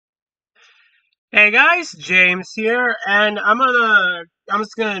Hey guys, James here, and I'm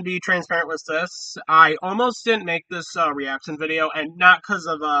just gonna be transparent with this. I almost didn't make this reaction video, and not because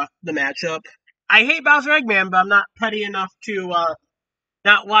of the matchup. I hate Bowser Eggman, but I'm not petty enough to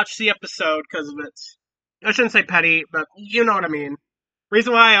not watch the episode because of it. I shouldn't say petty, but you know what I mean.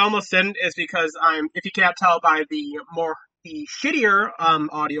 Reason why I almost didn't is because if you can't tell by the shittier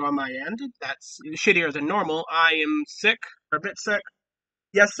audio on my end, that's shittier than normal. I am sick, or a bit sick.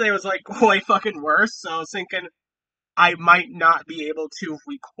 Yesterday was like way fucking worse, so I was thinking I might not be able to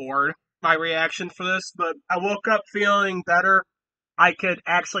record my reaction for this, but I woke up feeling better. I could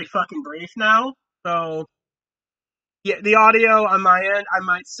actually fucking breathe now. So, yeah, the audio on my end, I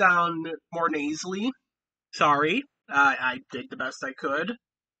might sound more nasally. Sorry. I did the best I could.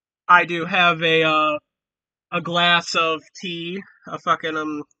 I do have a glass of tea, a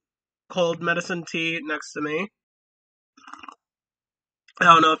fucking cold medicine tea next to me. I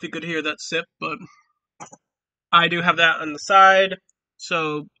don't know if you could hear that sip, but I do have that on the side.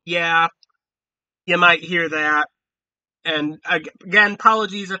 So, yeah, you might hear that. And again,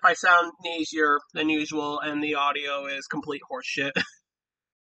 apologies if I sound nazier than usual and the audio is complete horseshit.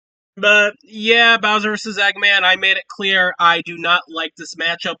 But yeah, Bowser vs. Eggman, I made it clear I do not like this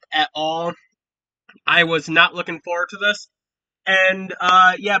matchup at all. I was not looking forward to this. And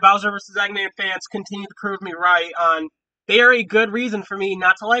yeah, Bowser vs. Eggman fans continue to prove me right on very good reason for me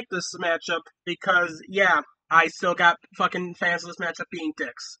not to like this matchup because, yeah, I still got fucking fans of this matchup being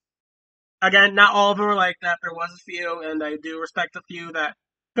dicks. Again, not all of them are like that. There was a few, and I do respect a few that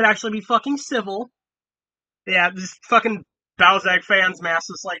could actually be fucking civil. Yeah, just fucking Balzac fans mass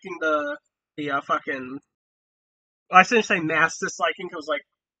disliking the fucking. Well, I shouldn't say mass disliking because like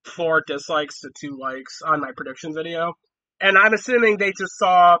 4 dislikes to 2 likes on my prediction video, and I'm assuming they just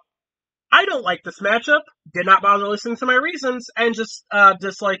saw I don't like this matchup, did not bother listening to my reasons, and just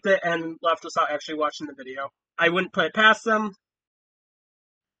disliked it and left without actually watching the video. I wouldn't put it past them,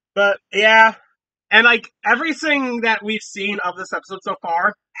 but yeah, and like everything that we've seen of this episode so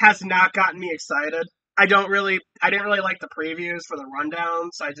far has not gotten me excited. I didn't really like the previews for the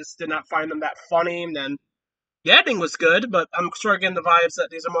rundowns. I just did not find them that funny. And then the ending was good, but I'm sure getting the vibes that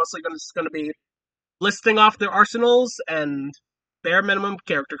these are mostly going to be listing off their arsenals and bare minimum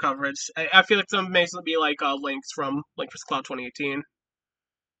character coverage. I feel like some may be like links from Link vs. Cloud 2018.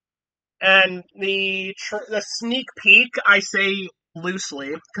 And the sneak peek, I say loosely,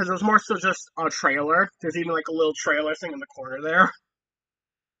 because it was more so just a trailer. There's even like a little trailer thing in the corner there.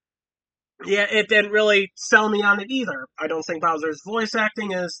 Yeah, it didn't really sell me on it either. I don't think Bowser's voice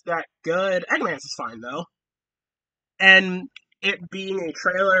acting is that good. Eggman's is fine though. And it being a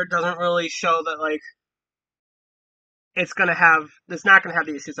trailer doesn't really show that like it's not gonna have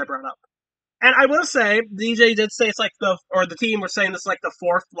the issues I brought up. And I will say, DJ did say it's like the team were saying this is like the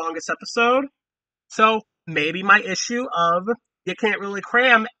fourth longest episode. So maybe my issue of you can't really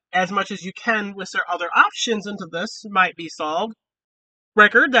cram as much as you can with their other options into this might be solved.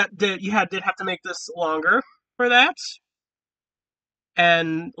 Record that did have to make this longer for that,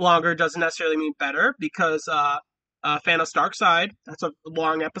 and longer doesn't necessarily mean better because Thanos Darkseid, that's a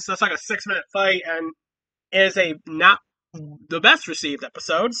long episode. It's like a 6 minute fight, and is a not the best received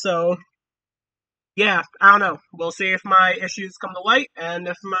episode. So yeah, I don't know. We'll see if my issues come to light and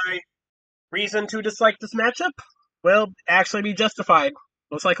if my reason to dislike this matchup will actually be justified.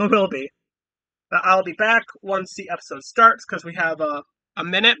 Most likely will be. I'll be back once the episode starts because we have a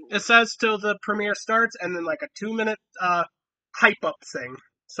minute, it says, till the premiere starts, and then like a 2 minute hype up thing.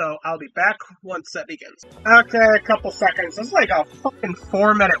 So I'll be back once that begins. Okay, a couple seconds. This is like a fucking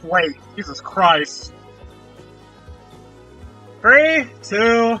 4 minute wait. Jesus Christ. 3,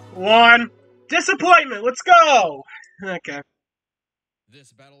 2, 1. Disappointment. Let's go. Okay.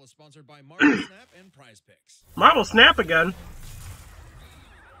 This battle is sponsored by Marvel Snap and Prize Picks. Marvel Snap again.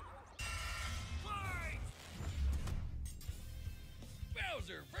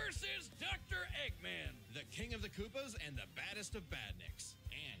 Bowser versus Dr. Eggman, the king of the Koopas and the baddest of badniks.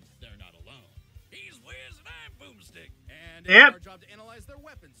 And they're not alone. He's Wiz and I'm Boomstick. And it's our job to analyze their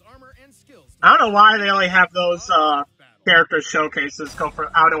weapons, armor, and skills. I don't know why they only have those character showcases go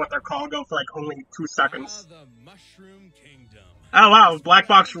for, I don't know what they're called, go for like only 2 seconds. The Mushroom Kingdom. Oh wow, black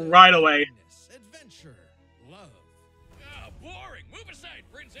box right away. Adventure, love. Boring. Move aside,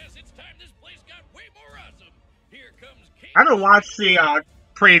 princess. It's time this place got way more awesome. Here comes King. I haven't watched the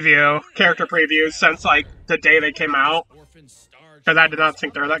character previews since like the day they came out, because I did not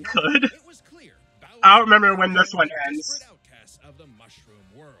think they're that good. I don't remember when this one ends. Of the mushroom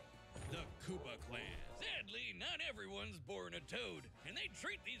world, the Koopa clan. Sadly, not everyone's born a toad, and they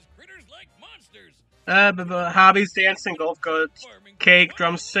treat these critters like monsters. Hobbies, dancing, golf carts, cake,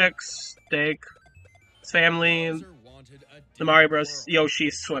 drumsticks, steak. family. Bowser wanted a The Mario different Bros. world.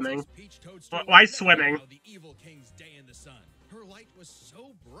 Yoshi's swimming. Princess Peach Toadstool Why never swimming? allowed the evil king's day in the sun. Her light was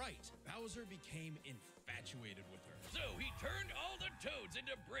so bright, Bowser became infatuated with her. So he turned all the toads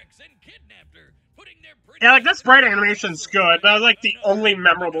into bricks and kidnapped her, putting their Yeah, like, that sprite animation's good. That was, like, the only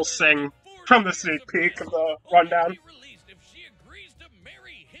memorable thing from the sneak peek of the rundown. If she agrees to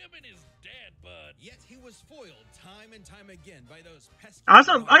marry him and his dad bod. Yet he was foiled time and time again by those pesky.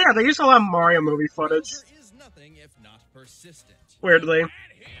 Also, oh yeah, they used a lot of Mario movie footage. Bowser is nothing if not persistent. Weirdly. Look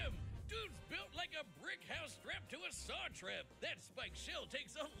at him. Dude's built like a brick house strapped to a saw trap. That spiked shell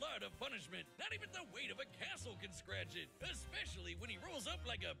takes a lot of punishment. Not even the weight of a castle can scratch it, especially when he rolls up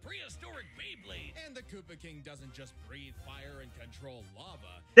like a prehistoric Beyblade. And the Koopa King doesn't just breathe fire and control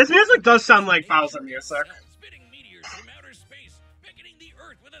lava. This music does sound like Bowser music. Spitting meteors from outer space, beckoning the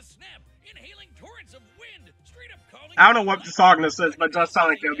earth with a snap, inhaling torrents of wind, straight up calling. I don't know what song this is, but it does sound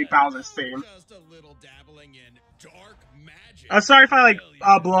like it would be Bowser's theme. Just a little dabbling in dark magic. I'm sorry if I,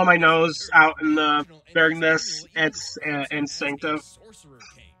 like, blow my nose out in during this. It's instinctive. Sorcerer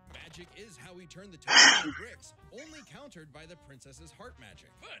King. Magic is how he turned the toads into bricks, only countered by the princess's heart magic.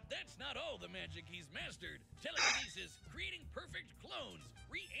 But that's not all the magic he's mastered. Telekinesis, creating perfect clones,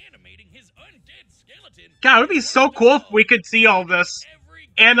 reanimating his undead skeleton. God, it would be so cool if we could see all this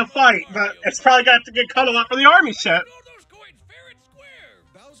and a fight, but it's probably gonna have to get cut a lot for the army shit.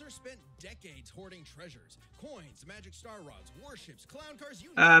 Bowser spent decades hoarding treasures, coins, magic star rods, warships, clown cars, you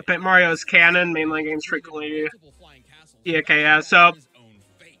know. Paint Mario's canon, mainline games frequently. Yeah, okay, yeah, so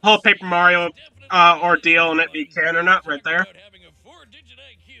whole Paper Mario ordeal and it be canon or not right there. Having a 4-digit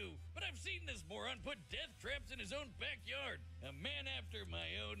IQ, but I've seen this moron put death traps in his own backyard. A man after my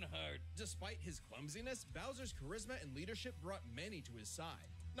own heart. Despite his clumsiness, Bowser's charisma and leadership brought many to his side.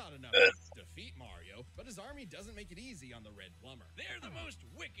 Not enough to defeat Mario, but his army doesn't make it easy on the Red Plumber. They're the most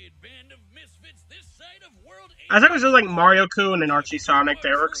wicked band of misfits this side of World 8. I think it was just like Mario Kun and Archie Sonic they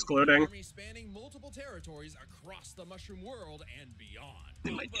were excluding. Army spanning multiple territories across the Mushroom World and beyond.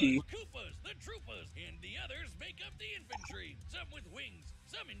 In my tea. Koopas, the Troopas, and the others make up the infantry. Some with wings,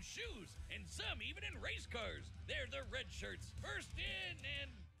 some in shoes, and some even in race cars. They're the red shirts, first in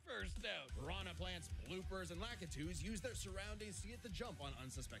and first out. Piranha plants, bloopers, and lakitus use their surroundings to get the jump on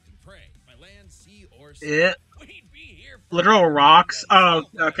unsuspecting prey. By land, sea, or sea. Yeah. We'd be here for Literal rocks? Oh,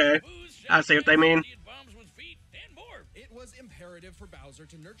 okay. I see what they mean. bombs with feet and more. It was imperative for Bowser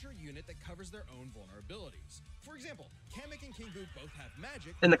to nurture a unit that covers their own vulnerabilities. For example, Kamek and King Boo both have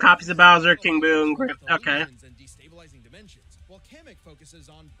magic. And the copies of Bowser, King Boo, and Griff. Okay. And destabilizing dimensions, while Kamek focuses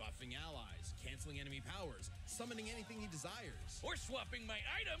on buffing allies, canceling enemy powers, summoning anything he desires, or swapping my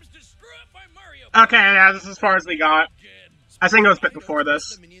items to screw up my Mario. Okay, yeah, this is as far as we got. I think it was a bit before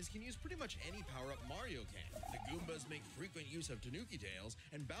this. The minions can use pretty much any power-up Mario can. The Goombas make frequent use of Tanuki tails,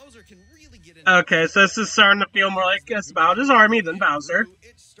 and Bowser can really get in. Okay, so this is starting to feel more like it's about his army than Bowser.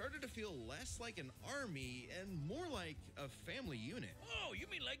 It started to feel less like an army and more like a family unit. Oh, you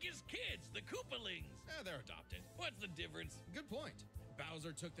mean like his kids, the Koopalings? They're adopted. What's the difference? Good point.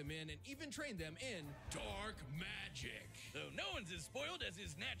 Bowser took them in and even trained them in dark magic. Though no one's as spoiled as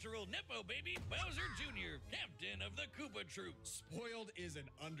his natural Nepo baby, Bowser Jr., captain of the Koopa Troop. Spoiled is an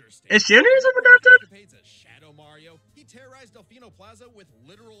understatement. Is Junior's ever adopted? As Shadow Mario, he terrorized Delfino Plaza with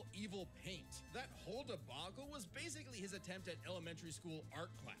literal evil paint. That whole debacle was basically his attempt at elementary school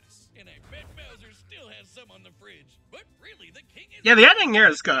art class. And I bet Bowser still has some on the fridge. But really, the king is... Yeah, the ending here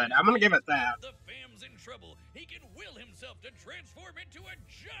is good. I'm gonna give it that. The fam's in trouble. He can will himself to transform into a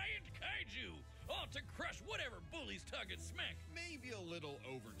giant kaiju, all to crush whatever bullies talking smack. Maybe a little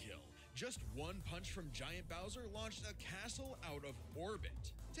overkill. Just one punch from Giant Bowser launched a castle out of orbit.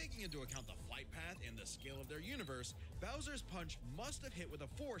 Taking into account the flight path and the scale of their universe, Bowser's punch must have hit with a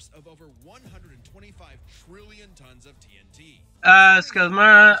force of over 125 trillion tons of TNT. Excuse me,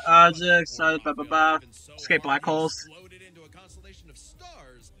 objects, blah, blah, blah. Escape black holes. Exploded into a constellation of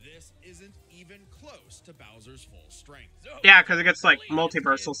stars. This isn't even close to Bowser's full strength. So, Yeah, because it gets, like,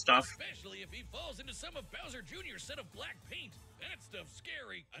 multiversal stuff. especially if he falls into some of Bowser Jr.'s set of black paint. That stuff's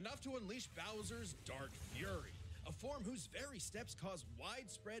scary. Enough to unleash Bowser's Dark Fury, a form whose very steps cause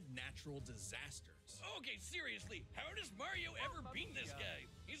widespread natural disasters. Okay, seriously, how does Mario ever beat this guy?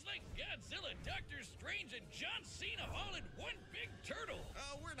 He's like Godzilla, Doctor Strange, and John Cena all in one big turtle.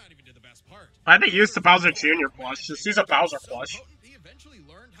 We're not even to the best part. I think use the Bowser Jr. plush. Just use a Bowser So plush. potent, he eventually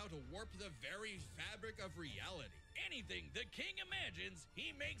learned how to warp the very fabric of reality. Anything the king imagines,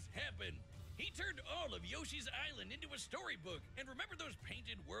 he makes happen. He turned all of Yoshi's Island into a storybook. And remember those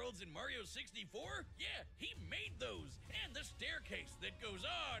painted worlds in Mario 64? Yeah, he made those. And the staircase that goes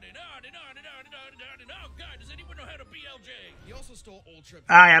on and on and on and on and on and on and on. Oh God, does anyone know how to BLJ? He also stole Old Trip.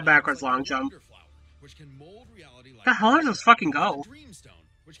 Ah, yeah, backwards long jump. which can mold reality like The hell does this fucking go? the Dreamstone,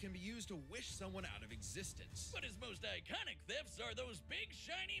 which can be used to wish someone out of existence. But his most iconic thefts are those big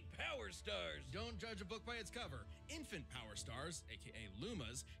shiny power stars. Don't judge a book by its cover. Infant power stars, aka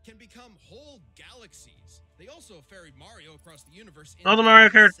Lumas, can become whole galaxies. They also ferried Mario across the universe in All the Mario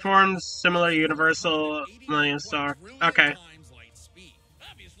Kart forms similar to Universal Millennium Star. Okay.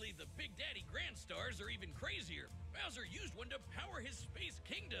 Obviously, the Big Daddy Grand Stars are even crazier. Bowser used one to power his space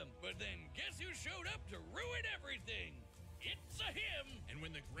kingdom, but then guess who showed up to ruin everything? It's a him! And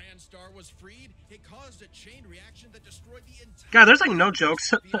when the Grand Star was freed, it caused a chain reaction that destroyed the entire... God, there's like no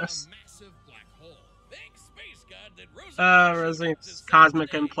jokes in this. A massive black hole. Thanks, Space God, that Rosa... Rosaline's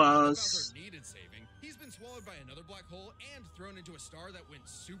Cosmic Impulse. Bowser needed saving. He's been swallowed by another black hole and thrown into a star that went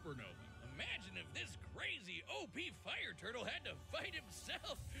supernova. Imagine if this crazy OP fire turtle had to fight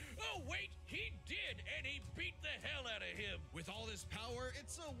himself. Oh, wait, he did, and he beat the hell out of him. With all this power,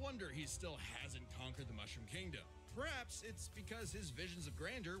 it's a wonder he still hasn't conquered the Mushroom Kingdom. Perhaps it's because his visions of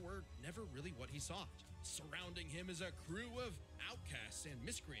grandeur were never really what he sought. Surrounding him is a crew of outcasts and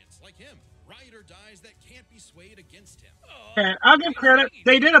miscreants like him. Ride or dies that can't be swayed against him. Okay, I'll give credit.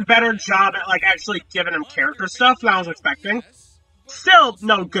 They did a better job at like actually giving him character stuff than I was expecting. Still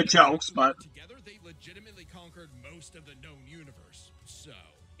no good jokes, but Together they legitimately conquered most of the known universe. So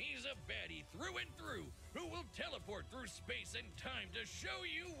he's a baddie through and through who will teleport through space and time to show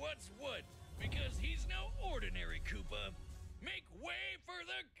you what's what. Because he's no ordinary Koopa. Make way for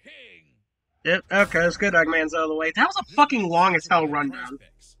the king. yep. Okay, it's good. Eggman's out of the way. That was a fucking long as hell rundown.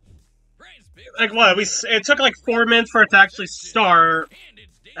 Like what? It took like 4 minutes for it to actually start.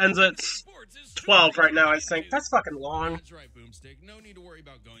 Ends at 12 right now, I think. That's fucking long. That's right, Boomstick. No need to worry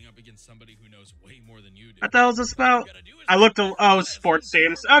about going up against somebody who knows way more than you do. What the hell is this about? I looked at sports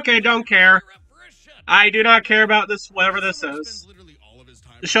teams. Okay, don't care. I do not care about this, whatever this is.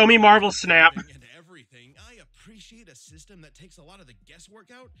 Show me Marvel Snap. And everything. I appreciate a system that takes a lot of the guesswork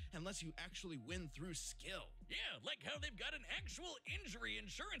out and lets you actually win through skill. Yeah, like how they've got an actual injury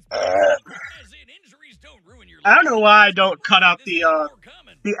insurance policy. As in, injuries don't ruin your life. I don't know why I don't cut out the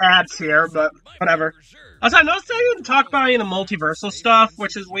ads here, but whatever. Also, I noticed they didn't talk about any of the multiversal stuff,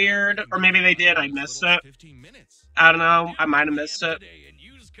 which is weird. Or maybe they did, I missed it. 15 minutes. I don't know, I might have missed it. And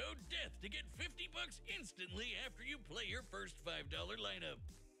use code DEATH to get $50 instantly after you play your first $5 lineup.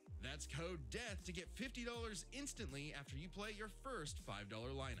 That's code DEATH to get $50 instantly after you play your first $5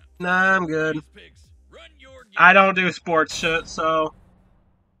 lineup. Nah, I'm good. Run your game. I don't do sports shit, so...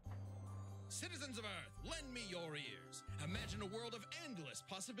 Citizens of Earth, lend me your ears. Imagine a world of endless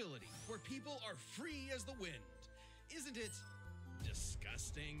possibility where people are free as the wind. Isn't it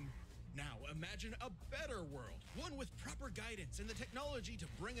disgusting? Now imagine a better world, one with proper guidance and the technology to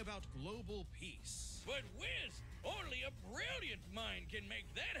bring about global peace. But Wiz, only a brilliant mind can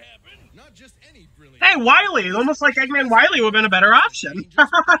make that happen. Not just any brilliant. Hey, Wily! Almost like Eggman Wily would have been a better option.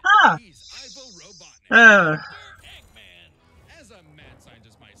 Eggman. As a mad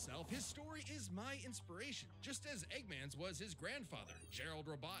scientist myself, his story is my inspiration, just as Eggman's was his grandfather, Gerald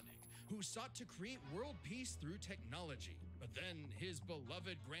Robotnik, who sought to create world peace through technology. But then his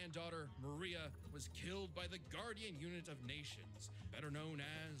beloved granddaughter, Maria, was killed by the Guardian Unit of Nations, better known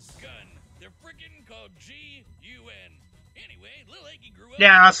as... Gun. They're frickin' called G-U-N. Anyway, Lil Eggy grew up...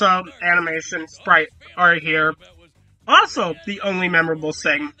 Yeah, also, animation, sprite are here. Also, the only memorable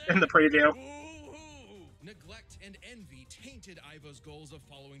thing in the preview. Neglect and envy tainted Ivo's goals of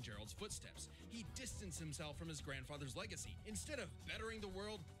following Gerald's footsteps. He distanced himself from his grandfather's legacy. Instead of bettering the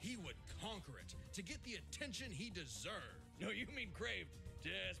world, he would conquer it to get the attention he deserved. No, you mean craved.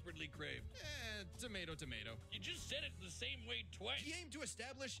 Desperately craved. Tomato, tomato. You just said it the same way twice. He aimed to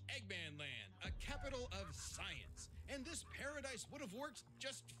establish Eggman Land, a capital of science. And this paradise would have worked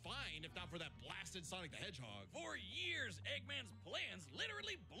just fine if not for that blasted Sonic the Hedgehog. For years, Eggman's plans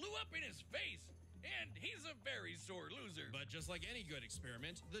literally blew up in his face. And he's a very sore loser. But just like any good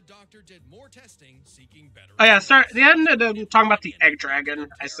experiment, the doctor did more testing, seeking better Oh yeah, results. start the end of them talking about the Egg Dragon,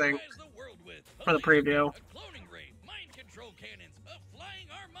 I think, for the preview. A cloning ray, mind control cannons, a flying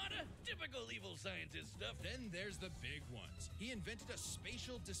armada, typical evil scientist stuff. Then there's the big ones. He invented a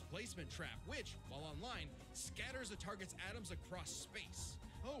spatial displacement trap, which, while online, scatters a target's atoms across space.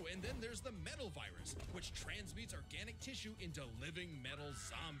 Oh, and then there's the metal virus, which transmutes organic tissue into living metal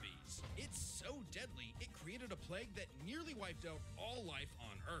zombies. It's so deadly, it created a plague that nearly wiped out all life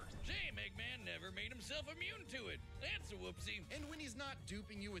on Earth. Shame Eggman never made himself immune to it. That's a whoopsie. And when he's not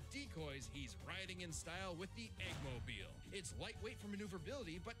duping you with decoys, he's riding in style with the Eggmobile. It's lightweight for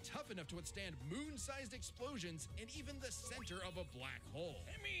maneuverability, but tough enough to withstand moon-sized explosions and even the center of a black hole.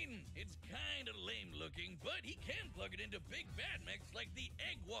 I mean, it's kind of lame looking, but he can plug it into big bad mechs like the Egg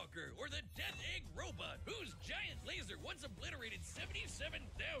Walker or the Death Egg Robot. once obliterated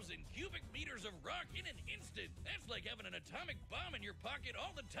 77,000 cubic meters of rock in an instant. That's like having an atomic bomb in your pocket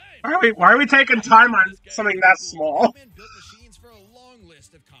all the time. Why are we taking time on something that small? Eggman built machines for a long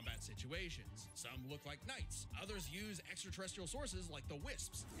list of combat situations. Some look like knights, others use extraterrestrial sources like the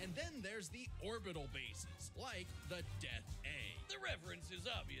Wisps, and then there's the orbital bases, like the Death Egg. The reference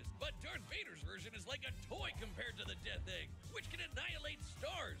is obvious, but Darth Vader's version is like a toy compared to the Death Egg, which can annihilate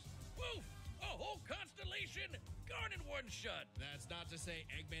stars. Woof! A whole constellation gone in one shot. That's not to say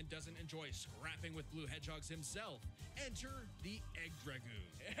Eggman doesn't enjoy scrapping with blue hedgehogs himself. Enter the Egg Dragoon.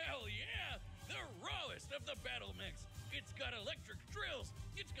 Hell yeah! The rawest of the battle mechs. It's got electric drills.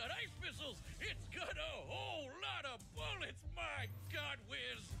 It's got ice missiles. It's got a whole lot of bullets. My God,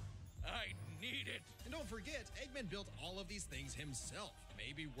 Wiz. I need it. And don't forget, Eggman built all of these things himself.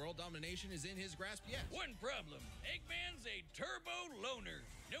 Maybe world domination is in his grasp yet. One problem. Eggman's a turbo loner.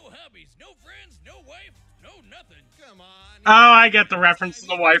 No hobbies, no friends, no wife, no nothing. Come on. Oh, I get the reference to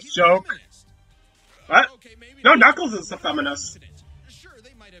the wife joke. What? Okay, No, Knuckles is the feminist. Sure,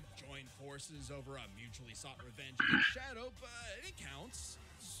 they might have joined forces over a mutually sought revenge against Shadow, but it counts.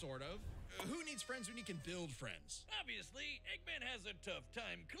 Sort of. Who needs friends when you can build friends? Obviously, Eggman has a tough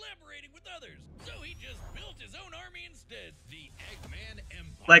time collaborating with others, so he just built his own army instead. The Eggman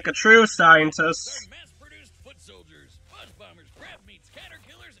Empire. Like a true scientist. They're mass-produced foot soldiers, buzz bombers, crab meats,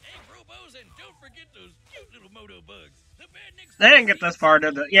 caterpillars, egg robos, and don't forget those cute little moto bugs. The badniks. They didn't get this far,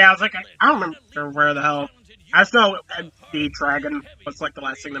 did they? Yeah, I was like, I don't remember where the hell. I just know the dragon was like the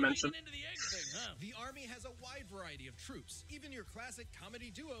last thing to mention. The army has a wide variety of troops, even your classic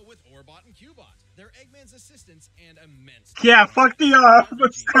comedy duo with Orbot and Cubot. They're Eggman's assistants and immense. Yeah, fuck the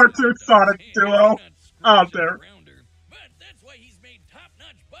cartoon Sonic duo out there. But that's why he's made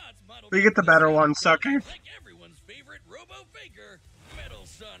top-notch bots modeled. We get the better one, sucking. Like everyone's favorite Robo Faker, Metal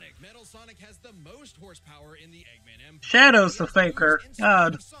Sonic. Metal Sonic has the most horsepower in the Eggman Empire. Shadow's the faker.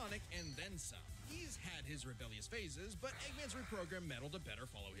 God. Sonic and then some. He's had his rebellious phases, but Eggman's reprogrammed Metal to better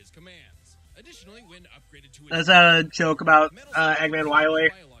follow his commands. Additionally, when upgraded to There's a joke about Eggman Wily.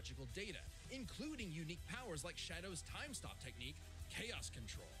 Biological data, including unique powers like Shadow's time stop technique, chaos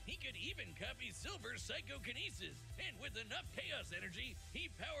control. He could even copy Silver's psychokinesis, and with enough chaos energy, he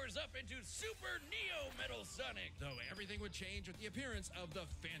powers up into Super Neo Metal Sonic. Though everything would change with the appearance of the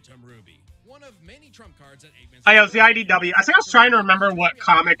Phantom Ruby, one of many trump cards at Eggman's. Oh, yeah, it was the IDW. I think I was trying to remember what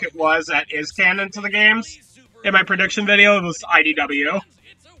comic it was that is canon to the games. In my prediction video, it was IDW.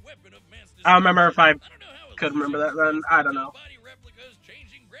 It's a weapon of mass I don't remember if I don't know how it could looks remember that then. I don't know. body replicas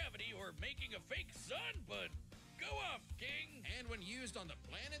changing gravity or making a fake sun, but go off, King. And when used on the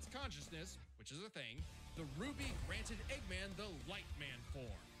planet's consciousness, which is a thing, the Ruby granted Eggman the Lightman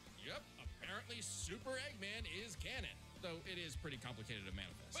form. Yep, apparently Super Eggman is canon, though it is pretty complicated to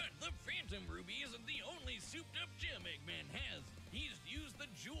manifest. But the Phantom Ruby isn't the only souped-up gem Eggman has. He's used the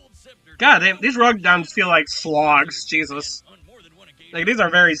jeweled scepter. God, these rug downs feel like slogs. Jesus. On more than one occasion, Like, these are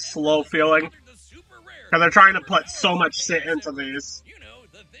very slow feeling. the super rare. Because they're trying to put so much shit into these. You know,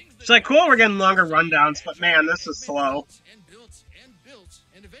 the things that It's like, cool, we're getting longer rundowns, but man, this is slow. And built and built,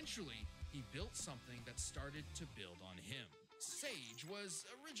 and eventually he built something that started to build on him. Sage was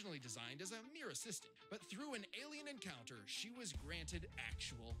originally designed as a mere assistant, but through an alien encounter, she was granted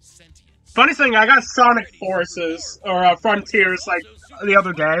actual sentience. Funny thing, I got Sonic Forces, or Frontiers, like, the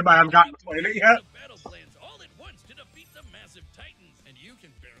other day, but I haven't gotten to play it yet. battle plans all at once to defeat the massive titans. And you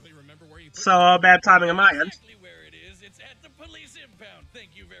can barely remember where you put So, bad timing on my end. Exactly where it is. It's at the police impound. Thank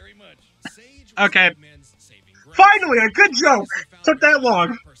you very much. Sage was Okay. Eggman's saving grace. Finally, a good joke! Took that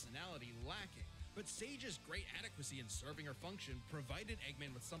long. Personality lacking, but Sage's great adequacy in serving her function provided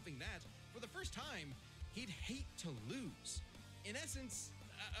Eggman with something that, for the first time, he'd hate to lose. In essence,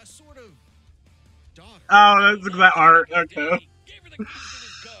 a sort of daughter. Oh, look at that art. Okay. Daddy gave her the keys to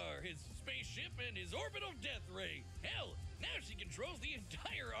his car, his spaceship, and his orbital death ray. Hell, now she controls the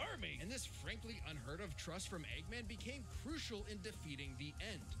entire army. And this frankly unheard of trust from Eggman became crucial in defeating the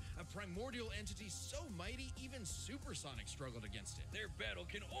End, a primordial entity so mighty even Supersonic struggled against it. Their battle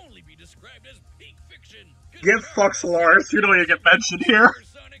can only be described as peak fiction. Get fucked, Solaris. You don't even get mentioned here.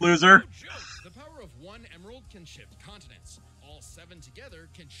 Loser. The power of one emerald can shift continents. All seven together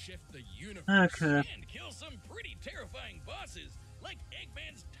can shift the universe. Okay. And kill some pretty terrifying bosses, like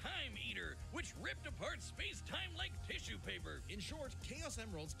Eggman's Time Eater, which ripped apart space-time like tissue paper. In short, Chaos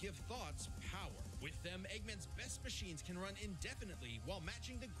Emeralds give thoughts power. With them, Eggman's best machines can run indefinitely while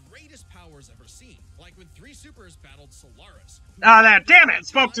matching the greatest powers ever seen. Like when three supers battled Solaris. Oh, that, damn it,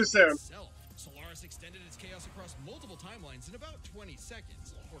 spoke too soon. Solaris extended its chaos across multiple timelines in about 20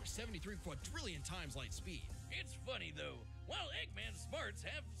 seconds, or 73 quadrillion times light speed. It's funny, though. While Eggman's smarts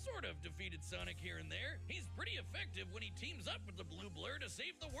have sort of defeated Sonic here and there, he's pretty effective when he teams up with the Blue Blur to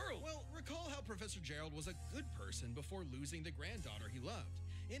save the world. Well, recall how Professor Gerald was a good person before losing the granddaughter he loved.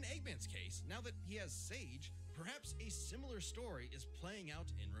 In Eggman's case, now that he has Sage, perhaps a similar story is playing out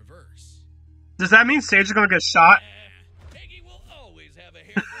in reverse. Does that mean Sage is gonna get shot? Eggy will always have a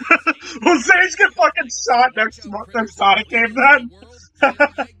hair. Will Sage get fucking shot next Sonic game then?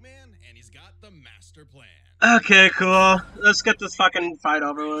 Eggman, and he's got the master plan. Okay, cool. Let's get this fucking fight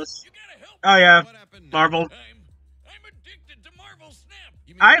over with. Oh yeah, Marvel. I'm addicted to Marvel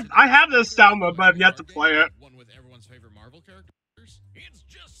Snap. I have this download, but I've yet to play it. One with everyone's favorite Marvel characters. It's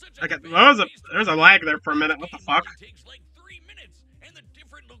just such Okay, there's a lag there for a minute. What the fuck? It takes like 3 minutes, and the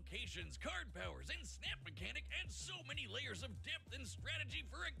different locations, card powers, and snap mechanic add so many layers of depth and strategy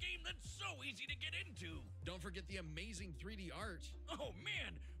for a game that's so easy to get into. Don't forget the amazing 3D art. Oh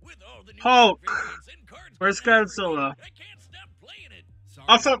man, with all the new Hulk. variants and cards, Where's coming out Godzilla? I can't stop playing it. Sorry.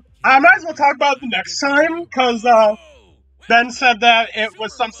 Also, I might as well talk about it the next time, because Ben said that it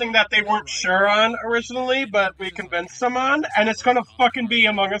was something that they weren't sure on originally, but we convinced them on, and it's gonna fucking be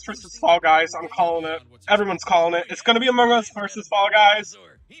Among Us versus Fall Guys. I'm calling it. Everyone's calling it. It's gonna be Among Us versus Fall Guys,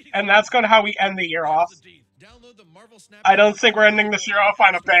 and that's gonna how we end the year off. Download the Marvel Snap. I don't think we're ending this year off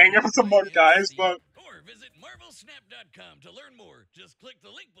on a bang if it's Among Guys, but Or visit marvelsnap.com to learn more. Just click the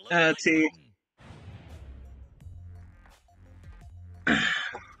link below. the like T. button.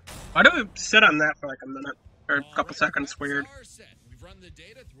 Why do we sit on that for like a minute or a couple seconds? Weird. We've run the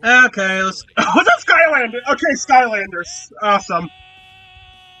data through Okay, let's. Oh, that's Skylander. Okay, Skylanders. Awesome.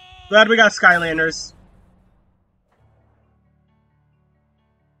 Glad we got Skylanders.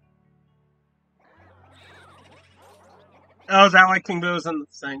 Oh, is that like King Boo's in the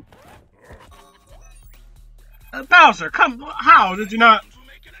thing? Bowser, come. How did you not? To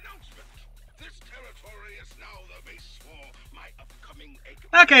make an announcement. This territory is now the base for my upcoming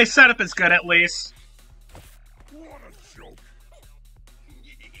Eggman. Okay, setup is good at least. What a joke.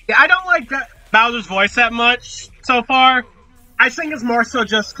 Yeah, I don't like that Bowser's voice that much so far. I think it's more so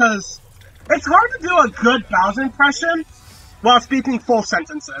just because it's hard to do a good Bowser impression while speaking full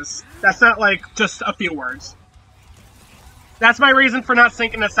sentences. That's not like just a few words. That's my reason for not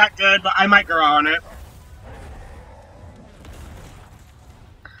thinking it's that good, but I might grow on it.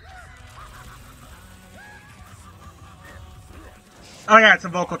 Oh yeah, it's a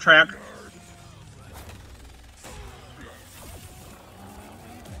vocal track.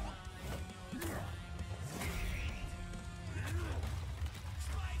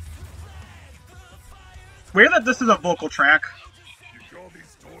 Weird that this is a vocal track. You call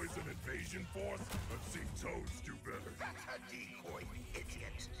these toys an invasion force? I've seen toads do better. That's a decoy,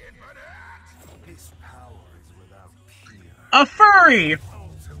 idiot. His power is without peer. A furry!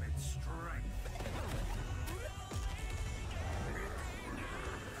 Ultimate strength.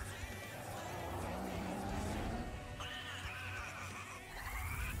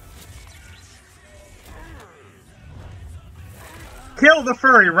 Kill the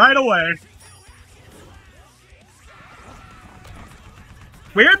furry right away.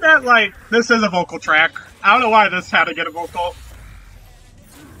 Weird that, like, this is a vocal track. I don't know why this had to get a vocal.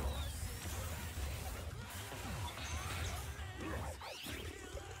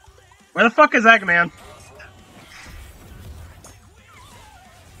 Where the fuck is Eggman?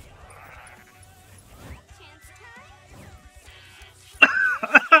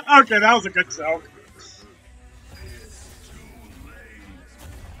 Okay, that was a good joke.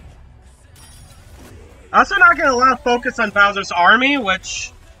 Also not getting a lot of focus on Bowser's army,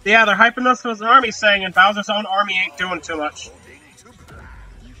 which, yeah, they're hyping us for his army, saying, and Bowser's own army ain't doing too much.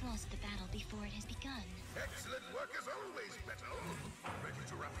 You've lost the battle before it has begun. Excellent work as always, Beto. Ready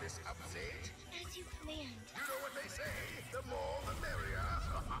to wrap this up, Sage? As you planned. You know what they say, the more the merrier.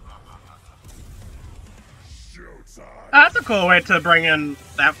 Showtime. That's a cool way to bring in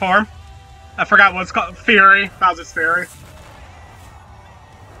that form. I forgot what it's called. Fury. Bowser's Fury.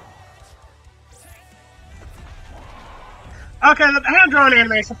 Okay, the hand-drawn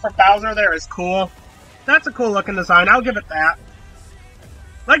animation for Bowser there is cool. That's a cool looking design. I'll give it that.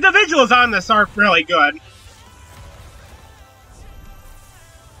 Like, the visuals on this are really good.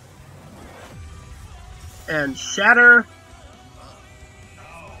 And Shatter.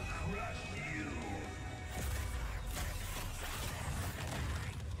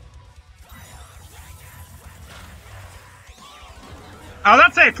 Oh,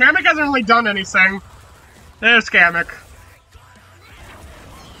 that's it. Kamek hasn't really done anything. There's Kamek.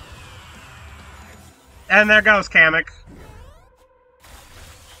 And there goes Kamek.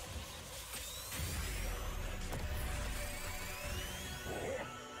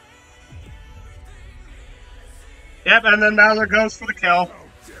 Yep, and then Bowser goes for the kill. How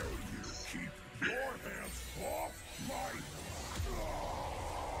dare you keep your hands off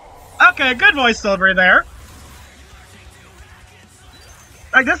my... Okay, good voice delivery there.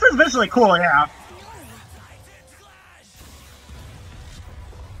 Like, this is visually cool, yeah.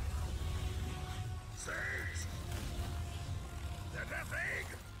 Sage! The Death Egg!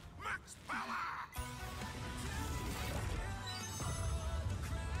 Max power!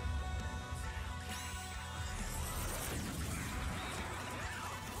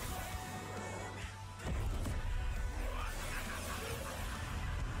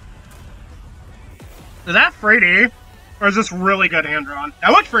 Is that 3D? Or is this really good hand drawn?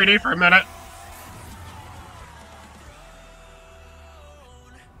 That looked 3D for a minute.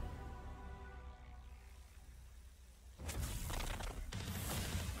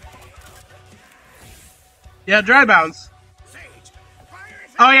 Yeah, dry bounce.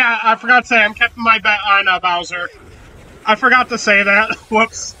 Oh yeah, I forgot to say, I'm keeping my bet on Bowser. I forgot to say that.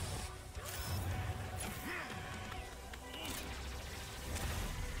 Whoops.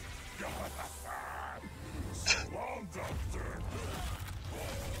 Long Doctor!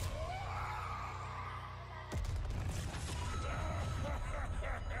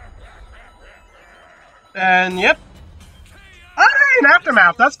 And yep. Hey, an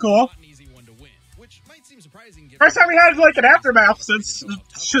aftermath. That's cool. Not an easy one to win, which might seem surprising given First time we had like an aftermath since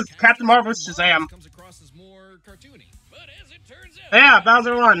Captain Marvel's Shazam. comes across as more cartoony. But as it turns out, Yeah,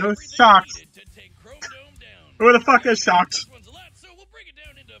 Bowser won. Who's shocked? needed to take Chrome Dome down. Who the fuck is shocked? This one's a lot, so we'll break it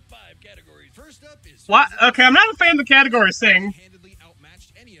down into 5 categories. First up is What? Okay, I'm not a fan of the category thing. handedly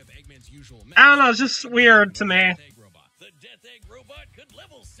outmatched any of Eggman's usual I don't know, it's just weird to me. Egg robot. The Death Egg robot could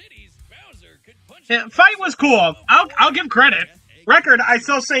level cities. Bowser could punch. Yeah, fight was cool. I'll give credit. Record, I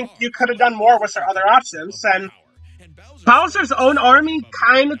still think you could have done more with their other options, and Bowser's own army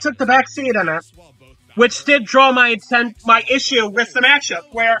kind of took the back seat in it, which did draw my issue with the matchup,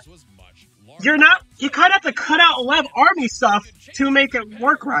 where you kind of have to cut out a lot of army stuff to make it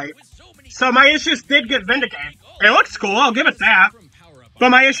work right. So my issues did get vindicated. It looks cool, I'll give it that, but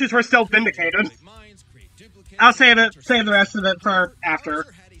my issues were still vindicated. I'll save the rest of it for after.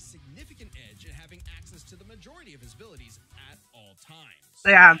 Bowser had a significant edge in having access to the majority of his abilities at all times.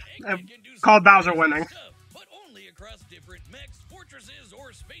 Yeah, Eggman can do called some Bowser winning. stuff, but only across different mechs, fortresses,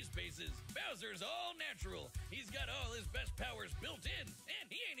 or space bases. Bowser's all natural. He's got all his best powers built in, and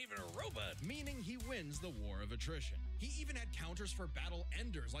he ain't even a robot. Meaning he wins the war of attrition. He even had counters for battle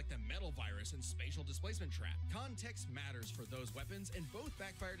enders like the metal virus and spatial displacement trap. Context matters for those weapons, and both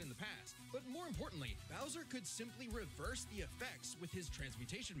backfired in the past. But more importantly, Bowser could simply reverse the effects with his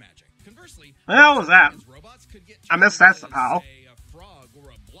transmutation magic. Conversely, What the hell was that? Eggman's robots could get I missed that turned into, somehow. say, a frog or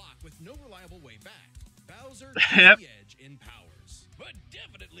a block with no reliable way back. Bowser Yep. has the edge in powers. But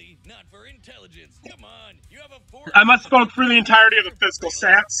definitely not for intelligence. Come on, you have a 4. I must spoke through the entirety of the physical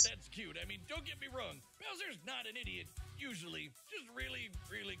stats. That's cute. I mean, don't get me wrong. Bowser's not an idiot. Usually, just really,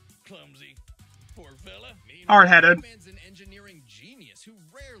 really clumsy. Poor fella. Hard-headed. Eggman's an engineering genius who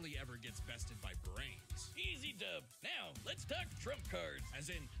rarely ever gets bested by brains. Easy dub. Now, let's talk trump cards. As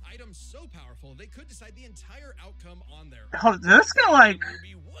in, items so powerful they could decide the entire outcome on their own. Oh, this guy like,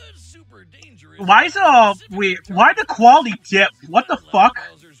 Ruby was super dangerous. why is it all weird? Why the quality dip? What the fuck?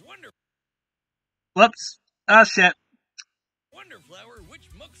 Bowser's Whoops. Oh shit. Wonder Flower, which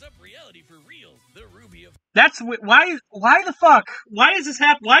mucks up reality for real. The Ruby of That's why the fuck? Why is this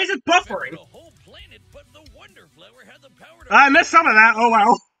happen? Why is it buffering? the whole planet, but the Wonder Flower had the power to. I missed some of that. Oh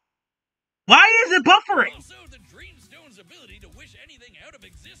well. Why is it buffering? Also, the Dreamstone's ability to wish anything out of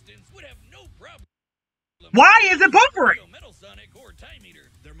existence would have no problem. Why is it buffering? Metal Sonic or Time Eater.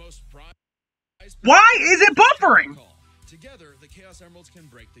 Their most prized. Why is it buffering? Together, the Chaos Emeralds can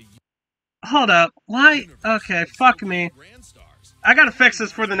break the Hold up. Why? Okay, fuck me. Grand Stars. I gotta fix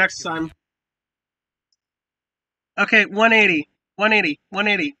this for the next time. Okay, 180. 180.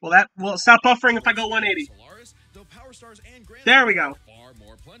 180. Will it stop buffering if I go 180? Solaris, though Power Stars and Grand There we Stars go. are far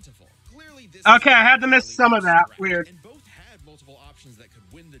more plentiful. Clearly, this Okay, is I had to miss some of that. Weird. And both had multiple options that could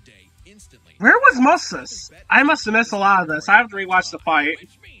win the day instantly. Where was most of this? I must have missed a lot of this. I have to rewatch the fight.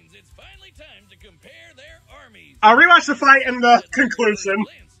 Which means it's finally time to compare their armies. I'll rewatch the fight and the conclusion.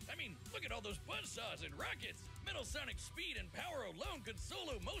 I mean, look at all those buzzsaws and rockets. Metal Sonic's speed and power alone could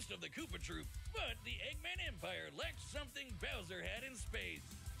solo most of the Koopa troop. But the Eggman Empire lacked something Bowser had in spades.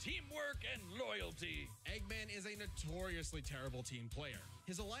 teamwork and loyalty. Eggman is a notoriously terrible team player.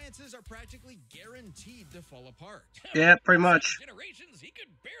 His alliances are practically guaranteed to fall apart. Yeah, pretty much. Generations, he could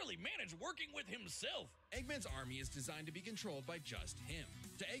barely manage working with himself. Eggman's army is designed to be controlled by just him.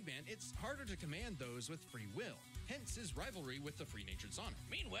 To Eggman, it's harder to command those with free will, hence his rivalry with the free-natured Sonic.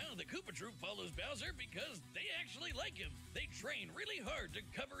 Meanwhile, the Koopa Troop follows Bowser because they actually like him. They train really hard to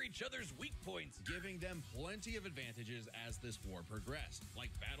cover each other's weak points, giving them plenty of advantages as this war progressed,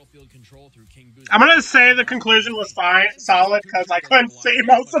 like battlefield control through King Boo's... I'm gonna say the conclusion was fine, solid, because I couldn't see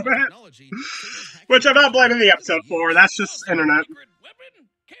most of it. Which I'm not blaming the episode for, that's just internet. Weapon?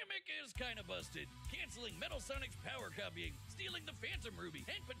 Kamek is kinda busted. Canceling Metal Sonic's power copying, stealing the Phantom Ruby,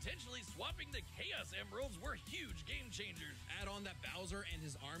 and potentially swapping the Chaos Emeralds were huge game changers. Add on that Bowser and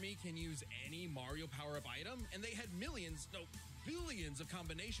his army can use any Mario power-up item, and they had millions, no, billions of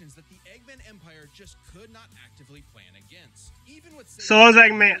combinations that the Eggman Empire just could not actively plan against. Even with so was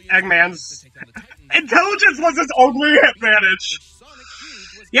Eggman's intelligence was his only advantage.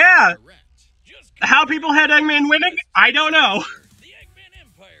 Yeah. How people had Eggman winning, I don't know. The Eggman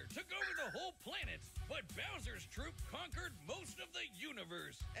Empire took over the whole planet, but Bowser's troop conquered most of the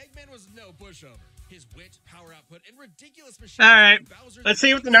universe. Eggman was no pushover. His wit, power output, and ridiculous machines. Alright, let's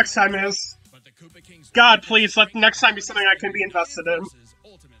see what the next time is. God, please, let the next time be something I can be invested in.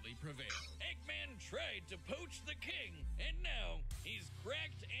 Eggman tried to poach the king, and now he's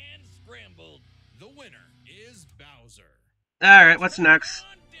cracked and scrambled. The winner is Bowser. Alright, what's next?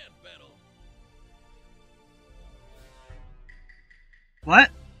 What?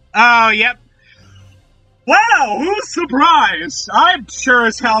 Oh, yep. Wow, who's surprised? I'm sure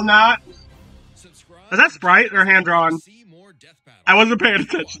as hell not. Is that Sprite or hand-drawn? I wasn't paying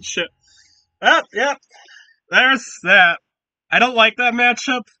attention, shit. Oh, yep. There's that. I don't like that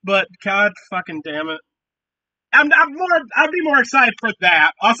matchup, but god fucking damn it. I'd be more excited for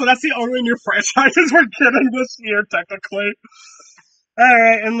that. Also, that's the only new franchises we're getting this year, technically.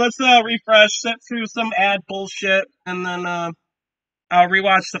 Alright, and let's refresh, sit through some ad bullshit, and then I'll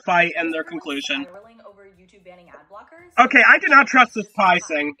rewatch the fight and their conclusion. Okay, I do not trust this pie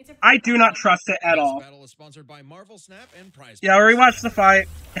thing. I do not trust it at all. Yeah, I'll rewatch the fight.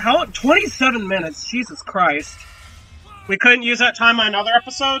 How? 27 minutes? Jesus Christ. We couldn't use that time on other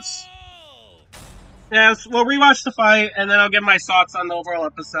episodes? Yes, we'll rewatch the fight, and then I'll give my thoughts on the overall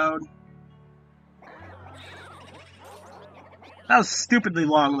episode. That was stupidly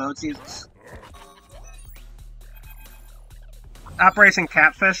long, though, Jesus. Operation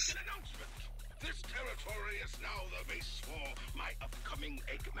Catfish. This territory is now the base for my upcoming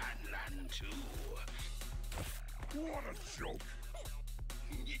Eggman Land 2. What a joke.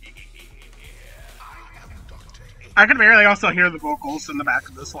 I am Dr. Eggman. I can barely also hear the vocals in the back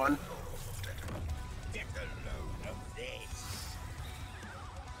of this one. Get a load of this.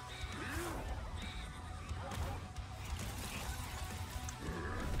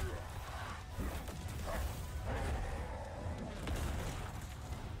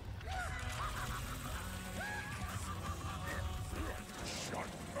 Shut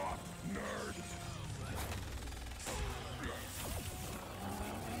up, nerd.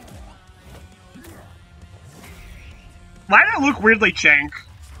 Why did it look weirdly jank?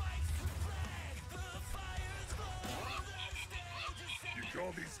 You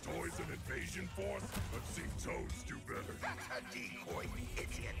call these toys an invasion force? I've seen toads do better. That's a decoy,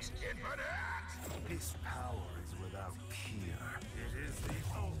 idiot. His power is without peer. It is the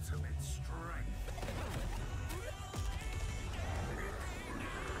ultimate strength.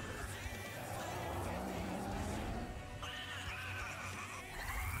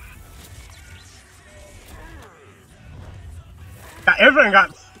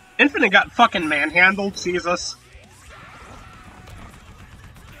 Infinite got fucking manhandled, Jesus.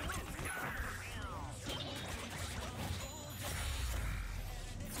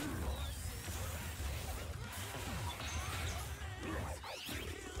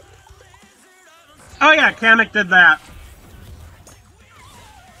 Oh yeah, Kamek did that.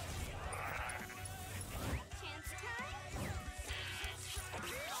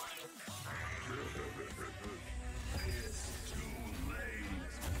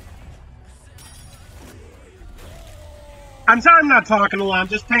 I'm sorry I'm not talking a lot, I'm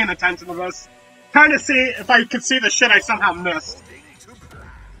just paying attention to this. Trying to see if I could see the shit I somehow missed.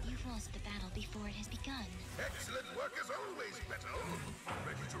 You've lost the battle before it has begun. Excellent work as always, Beto.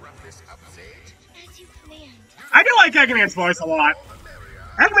 Ready to wrap this up, Sage? As you command. I do like Eggman's voice a lot.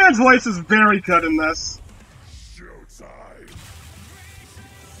 Eggman's voice is very good in this. Showtime.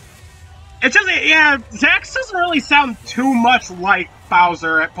 It's just, yeah, Zax doesn't really sound too much like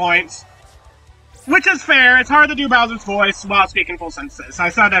Bowser at points. Which is fair. It's hard to do Bowser's voice while speaking full sentences. I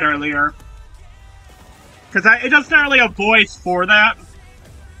said that earlier. Because it doesn't really a voice for that.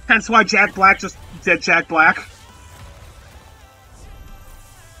 Hence why Jack Black just did Jack Black.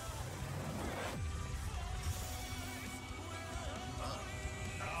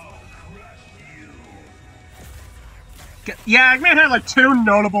 Yeah, Eggman had like 2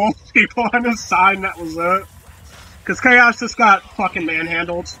 notable people on his side, and that was it. Because Chaos just got fucking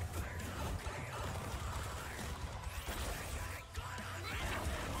manhandled.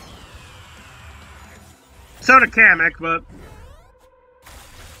 So did Kamek, but...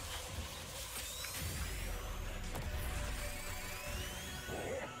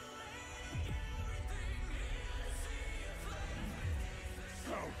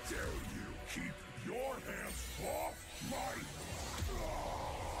 How dare you keep your hands off my...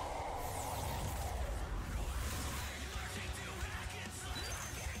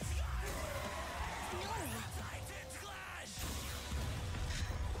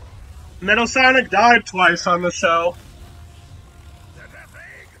 Metal Sonic died twice on the show. The Death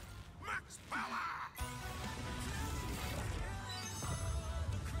Egg! Max power!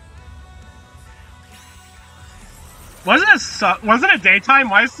 Wasn't it daytime?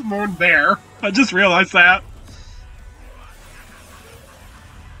 Why is the moon there? I just realized that.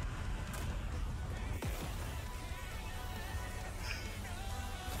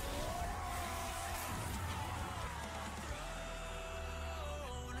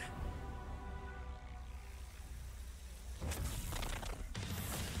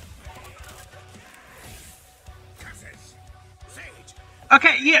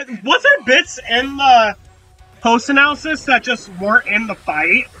 Okay, yeah, was there bits in the post-analysis that just weren't in the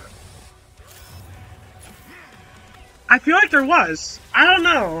fight? I feel like there was. I don't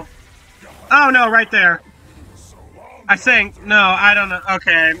know. Oh, no, right there. I think, no, I don't know.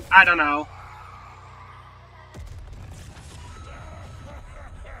 Okay, I don't know.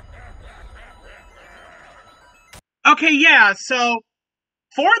 Okay, yeah, so,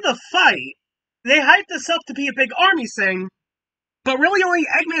 for the fight, they hyped this up to be a big army thing, but really only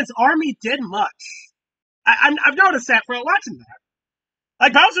Eggman's army did much. I've noticed that for watching that.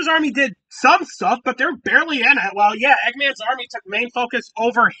 Like, Bowser's army did some stuff, but they're barely in it. Well, yeah, Eggman's army took main focus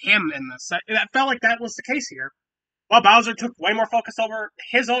over him in this. That felt like that was the case here. While Bowser took way more focus over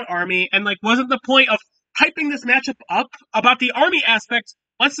his own army, and, like, wasn't the point of hyping this matchup up about the army aspect?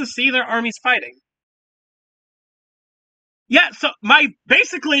 Let's just see their armies fighting. Yeah, so my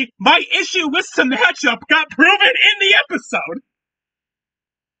issue with the matchup got proven in the episode.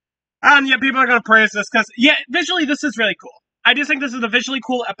 And yeah, people are going to praise this because, yeah, visually this is really cool. I do think this is a visually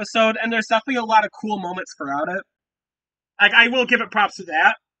cool episode, and there's definitely a lot of cool moments throughout it. Like, I will give it props to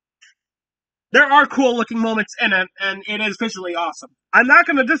that. There are cool looking moments in it, and it is visually awesome. I'm not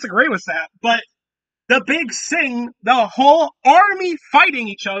going to disagree with that, but the big thing, the whole army fighting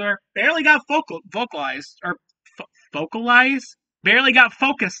each other, barely got barely got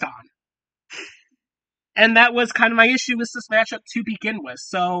focused on. And that was kind of my issue with this matchup to begin with,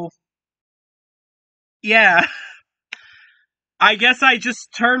 so... yeah. I guess I just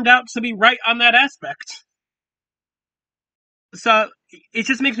turned out to be right on that aspect. So, it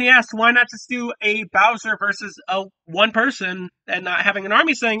just makes me ask, why not just do a Bowser versus a one person and not having an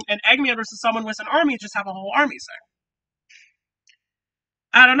army thing, and Eggman versus someone with an army, just have a whole army thing?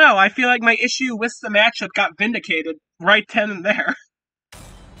 I don't know, I feel like my issue with the matchup got vindicated right then and there.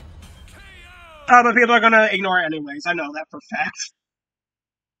 Oh, but people are gonna ignore it anyways, I know that for a fact.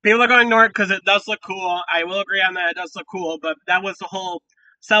 People are going to ignore it because it does look cool. I will agree on that, it does look cool, but that was the whole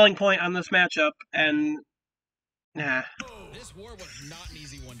selling point on this matchup, and... nah. This war was not an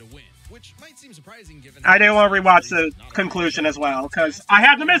easy one to win, which might seem surprising given... I do want to rewatch the conclusion as well, because I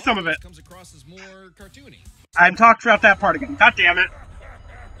had to miss some of it. Comes across as more cartoony. I'm talking about that part again. God damn it.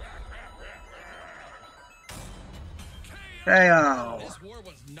 This war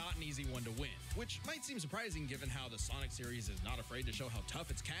was not an easy one to win, which might seem surprising given how the Sonic series is not afraid to show how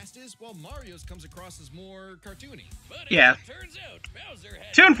tough its cast is, while Mario's comes across as more cartoony. But yeah. As it turns out, Bowser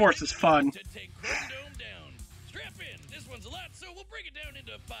had Toon Force is fun. To take Chrome down. Strap in. This one's a lot, so we'll break it down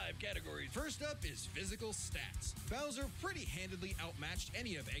into 5 categories. First up is physical stats. Bowser pretty handedly outmatched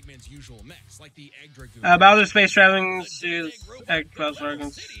any of Eggman's usual mechs, like the Egg Dragoon. Bowser's space traveling is Egg Bowser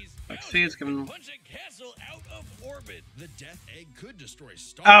succeeds given. Punch a castle out of orbit. The Death Egg could destroy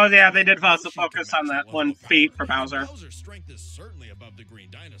stars. Oh yeah, they did also focus on that one feat for Bowser. Bowser's strength is certainly above the green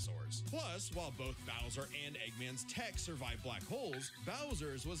dinosaurs. Plus, while both Bowser and Eggman's tech survived black holes,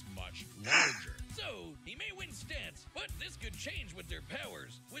 Bowser's was much larger. So, he may win stats, but this could change with their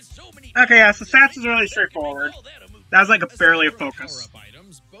powers. With so many okay, yeah, so stats is really straightforward. That was like barely a focus. Power-up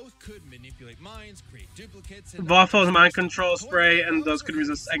items, both could manipulate minds, create duplicates, and Waffle's mind control spray, and those could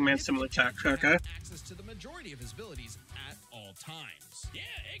resist Eggman's similar attack. Okay. Access to the majority of his abilities at all times. Yeah,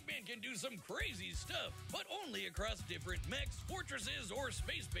 Eggman can do some crazy stuff, but only across different mechs, fortresses, or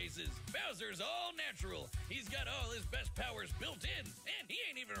space bases. Bowser's all natural. He's got all his best powers built in, and he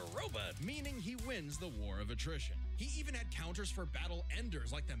ain't even a robot. Meaning he wins the war of attrition. He even had counters for battle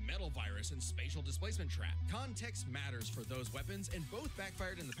enders like the metal virus and spatial displacement trap. Context matters for those weapons, and both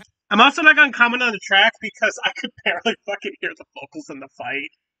backfired in the past. I'm also not going to comment on the track because I could barely fucking hear the vocals in the fight.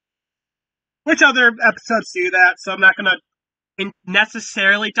 Which other episodes do that, so I'm not going to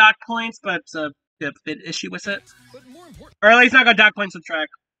necessarily dock points, but it's a bit issue with it. But more important, or at least not gonna dock points with track.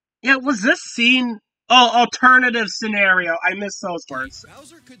 Yeah, was this scene? Oh, alternative scenario. I missed those words.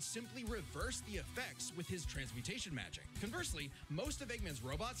 Bowser could simply reverse the effects with his transmutation magic. Conversely, most of Eggman's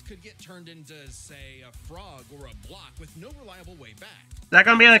robots could get turned into, say, a frog or a block with no reliable way back. Is that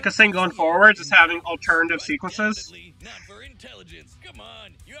gonna be like a thing going forward, just having alternative But sequences? definitely not for intelligence. Come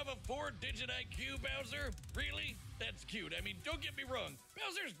on, you have a 4-digit IQ, Bowser? Really? That's cute. I mean, don't get me wrong.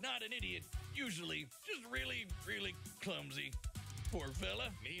 Bowser's not an idiot. Usually, just really, really clumsy. Poor fella.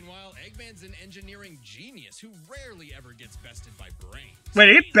 Meanwhile, Eggman's an engineering genius who rarely ever gets bested by brains.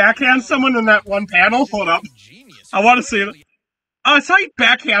 Wait, he backhands someone in that one panel? Hold up. I want to see it. Oh, I saw you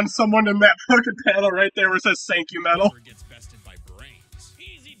backhand someone in that fucking panel right there where it says thank you metal. Never gets bested by brains.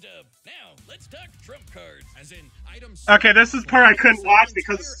 Easy dub. Now, let's talk trump cards. As in, items. Okay, this is part I couldn't watch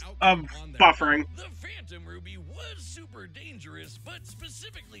because of buffering. The Phantom Ruby was super dangerous, but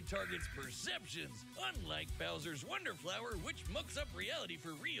specifically targets perceptions. Unlike Bowser's Wonder Flower, which mucks up reality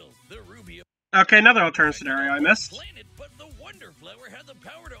for real. The Ruby... Okay, another alternative scenario I missed. Planet, but the Wonder Flower had the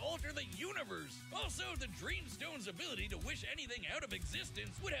power to alter the universe. Also, the Dreamstone's ability to wish anything out of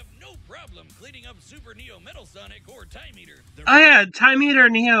existence would have no problem cleaning up Super Neo Metal Sonic or Time Eater. Oh yeah, Time Eater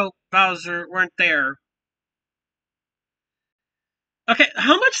and Neo Bowser weren't there. Okay,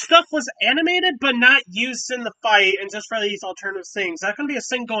 how much stuff was animated but not used in the fight and just for these alternative things? Is that going to be a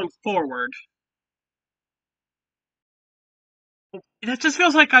thing going forward? That just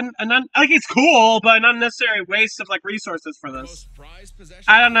feels like like it's cool, but an unnecessary waste of like resources for this.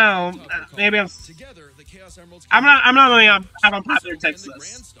 I don't know. Maybe I'm not really have unpopular takes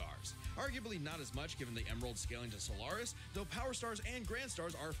this. Arguably not as much given the Emerald scaling to Solaris, though Power Stars and Grand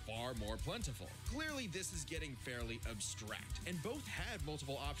Stars are far more plentiful. Clearly, this is getting fairly abstract, and both had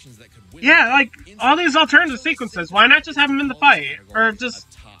multiple options that could win. Yeah, like, all these alternative sequences, why not just have them in the fight? Or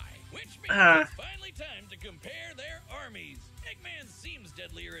just... Which means it's finally time to compare their armies. Eggman seems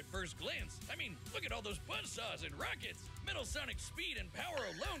deadlier at first glance. I mean, look at all those buzzsaws and rockets. Metal Sonic speed and power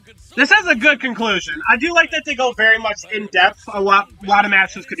alone could... This has a good conclusion. I do like that they go very much in-depth. A lot of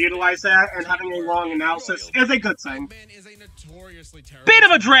matches could utilize that, and having a long analysis is a good thing. Bit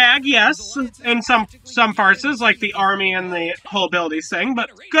of a drag, yes, in some farces, like the army and the whole abilities thing, but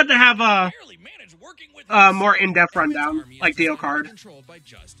good to have a more in-depth rundown, like Dio Card.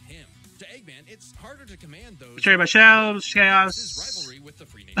 To Eggman, it's harder to command those. Betrayed by Shells, Chaos.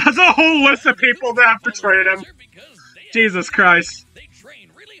 That's a whole list of people that have betrayed him. Jesus Christ. They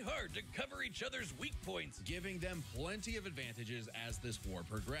train really hard to cover each other's weak points, giving them plenty of advantages as this war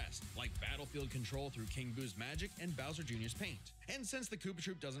progressed, like battlefield control through King Boo's magic and Bowser Jr.'s paint. And since the Koopa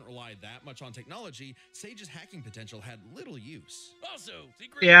Troop doesn't rely that much on technology, Sage's hacking potential had little use. Also,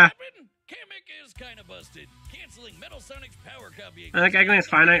 secret weapon? Kamek is kind of busted, canceling Metal Sonic's power copying. I think Eggman's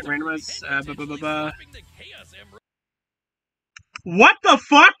finite, randomized, What the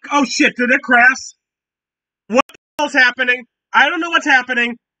fuck? Oh shit, did it crash? What the hell's happening? I don't know what's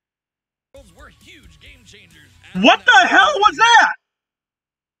happening. Were huge game changers. What the hell was that?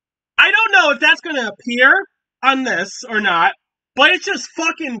 I don't know if that's gonna appear on this or not, but it just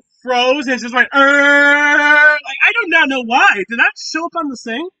fucking froze and it's just like, like, I do not know why. Did that show up on the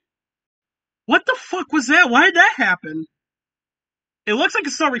thing? What the fuck was that? Why did that happen? It looks like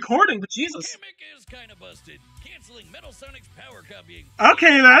it's still recording, but Jesus. Kamek is kind of busted, canceling Metal Sonic's power copying.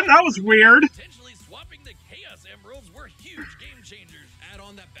 Okay then, that was weird. Potentially swapping the Chaos Emeralds were huge game changers. Add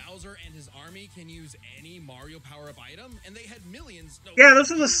on that Bowser and his army can use any Mario power-up item, and they had millions. Yeah,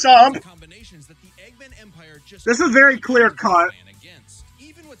 this is a sum. Combinations that the Eggman Empire just. This is very clear cut.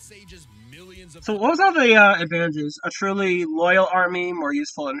 Even with Sage's millions of. So what was all the advantages? A truly loyal army, more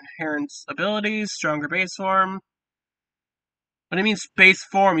useful inherent abilities, stronger base form. What do you mean base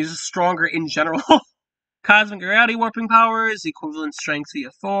form? He's just stronger in general. Cosmic reality warping powers, equivalent strength via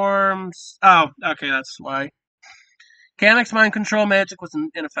forms. Oh, okay, that's why. Kamek's mind control magic was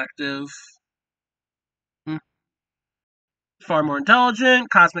ineffective. far more intelligent,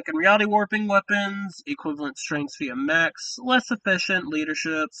 cosmic and reality warping weapons, equivalent strengths via mechs, less efficient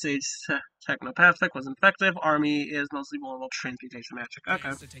leadership, sage technopathic was effective, army is mostly vulnerable to transmutation magic.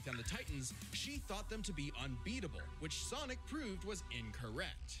 Okay. To take on the Titans, she thought them to be unbeatable, which Sonic proved was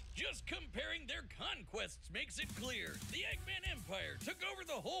incorrect. Just comparing their conquests makes it clear. The Eggman Empire took over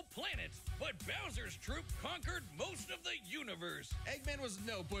the whole planet, but Bowser's troop conquered most of the universe. Eggman was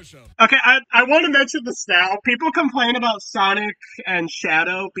no pushover. Okay, I want to mention this now. People complain about Sonic and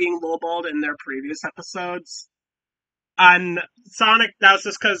Shadow being lowballed in their previous episodes. On Sonic, that was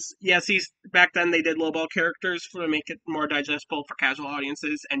just because, yes, back then they did lowball characters to make it more digestible for casual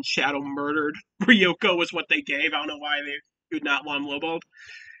audiences, and Shadow murdered Ryoko was what they gave. I don't know why they did not want him lowballed.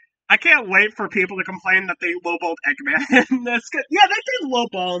 I can't wait for people to complain that they lowballed Eggman in this. Yeah, they did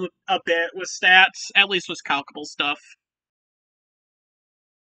lowball a bit with stats, at least with calculable stuff.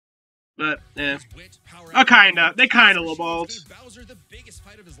 But yeah, they kind of lowballed.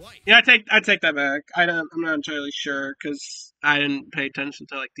 Yeah, I take that back. I'm not entirely sure because I didn't pay attention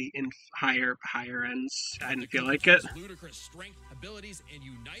to like the higher ends. I didn't feel like it. Ludicrous strength, abilities, and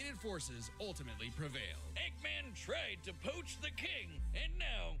united forces ultimately prevailed. Eggman tried to poach the king, and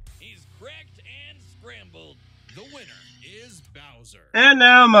now he's cracked and scrambled. The winner is Bowser. And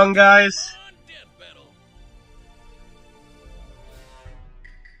now Among Guys. On Death Battle.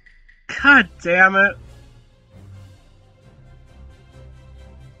 God damn it.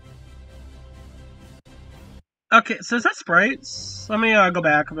 Okay, so is that sprites? Let me go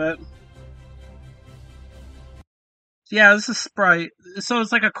back a bit. Yeah, this is Sprite. So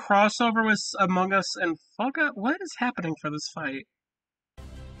it's like a crossover with Among Us and Fall Guys. What is happening for this fight?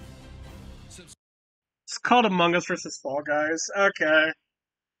 It's called Among Us versus Fall Guys. Okay.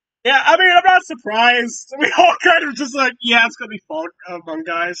 Yeah, I mean, I'm not surprised. We all kind of just like, yeah, it's gonna be Among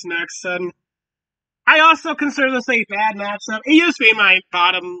Guys next, and I also consider this a bad matchup. It used to be my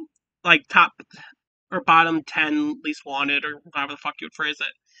bottom, like, top, or bottom 10 least wanted, or however the fuck you would phrase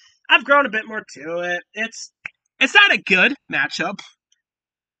it. I've grown a bit more to it. It's not a good matchup.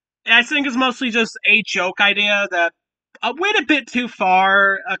 I think it's mostly just a joke idea that went a bit too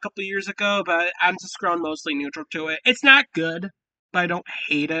far a couple years ago, but I'm just grown mostly neutral to it. It's not good, but I don't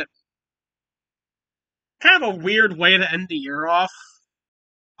hate it. Kind of a weird way to end the year off.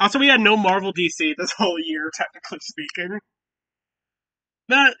 Also, we had no Marvel DC this whole year, technically speaking.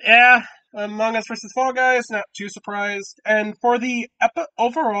 But, yeah, Among Us versus Fall Guys, not too surprised. And for the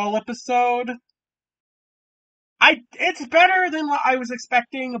overall episode, it's better than what I was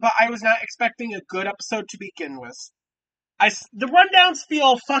expecting, but I was not expecting a good episode to begin with. The rundowns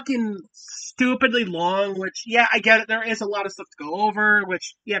feel fucking stupidly long, which, yeah, I get it, there is a lot of stuff to go over,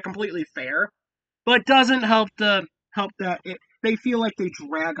 which, yeah, completely fair. But it doesn't help that they feel like they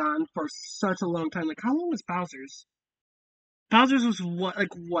drag on for such a long time. Like, how long was Bowser's? Bowser's was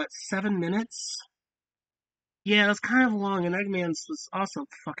what, 7 minutes? Yeah, that's kind of long, and Eggman's was also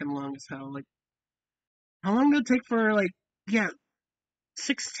fucking long as hell. Like, how long did it take for, like, yeah,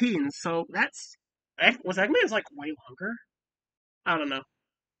 16, so was Eggman's, like, way longer? I don't know.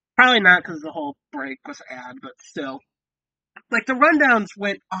 Probably not because the whole break was ad, but still. Like, the rundowns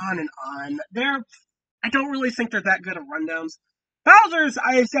went on and on. I don't really think they're that good at rundowns. Bowser's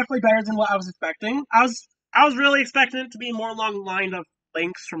is definitely better than what I was expecting. I was really expecting it to be more along the line of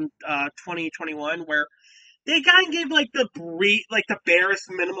Link's from 2021, where they kind of gave like the barest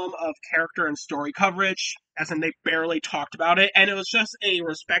minimum of character and story coverage, as in they barely talked about it, and it was just a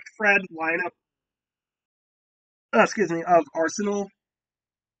respect Fred lineup. Of Arsenal.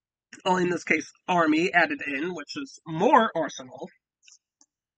 Well, in this case, Army added in, which is more Arsenal.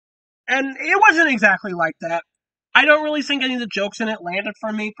 And it wasn't exactly like that. I don't really think any of the jokes in it landed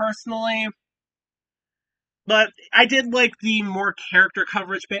for me personally. But I did like the more character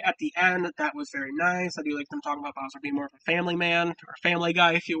coverage bit at the end. That was very nice. I do like them talking about Bowser being more of a family man, or family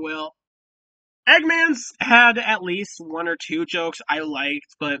guy, if you will. Eggman's had at least one or two jokes I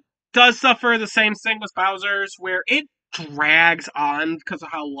liked, but does suffer the same thing with Bowser's, where it drags on because of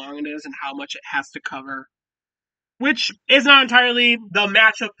how long it is and how much it has to cover. Which is not entirely the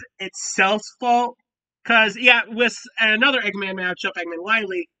matchup itself's fault. Because, yeah, with another Eggman matchup, Eggman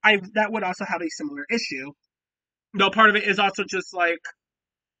Wily, that would also have a similar issue. Though part of it is also just, like,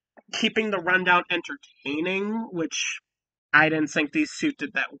 keeping the rundown entertaining, which I didn't think these two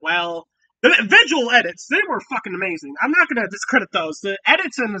did that well. The visual edits, they were fucking amazing. I'm not gonna discredit those. The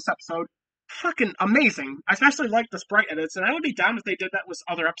edits in this episode, fucking amazing. I especially like the sprite edits, and I would be down if they did that with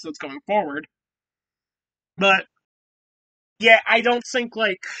other episodes going forward. But, yeah, I don't think,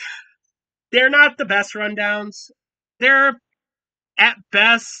 like, they're not the best rundowns. They're, at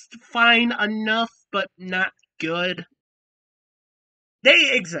best, fine enough, but not good.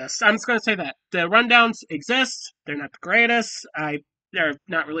 They exist. I'm just gonna say that the rundowns exist. They're not the greatest. They're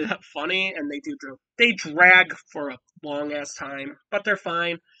not really that funny, and they drag for a long ass time, but they're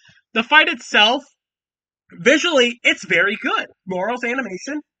fine. The fight itself, visually, it's very good. Morals,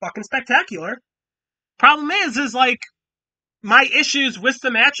 animation, fucking spectacular. Problem is like my issues with the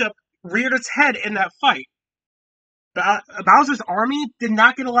matchup reared its head in that fight. Bowser's army did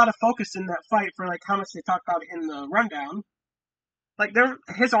not get a lot of focus in that fight for like how much they talked about in the rundown. Like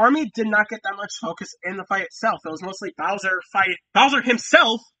his army did not get that much focus in the fight itself. It was mostly Bowser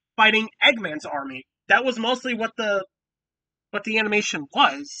himself fighting Eggman's army. That was mostly what the animation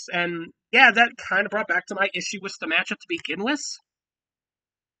was, and yeah, that kind of brought back to my issue with the matchup to begin with.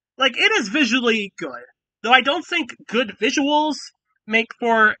 Like it is visually good, though I don't think good visuals make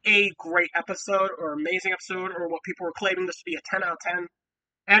for a great episode or amazing episode or what people were claiming this to be a 10 out of 10.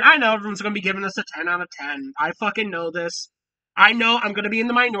 And I know everyone's going to be giving this a 10 out of 10. I fucking know this. I know I'm going to be in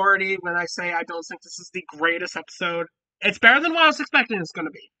the minority when I say I don't think this is the greatest episode. It's better than what I was expecting it's going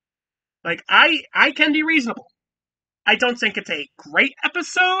to be. Like, I can be reasonable. I don't think it's a great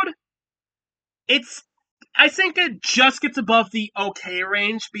episode. It's, I think it just gets above the okay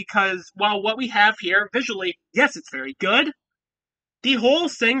range because while what we have here visually, yes, it's very good. The whole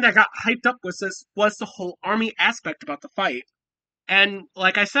thing that got hyped up was the whole army aspect about the fight. And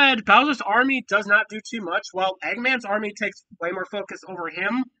like I said, Bowser's army does not do too much, while Eggman's army takes way more focus over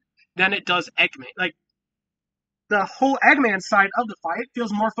him than it does Eggman. Like, the whole Eggman side of the fight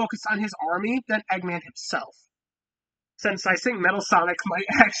feels more focused on his army than Eggman himself. Since I think Metal Sonic might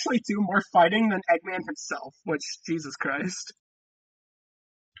actually do more fighting than Eggman himself, which, Jesus Christ.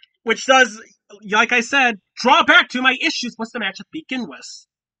 Which does, like I said, draw back to my issues with the match to begin with.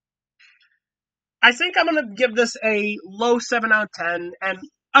 I think I'm going to give this a low 7 out of 10, and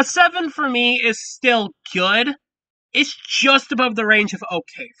a 7 for me is still good. It's just above the range of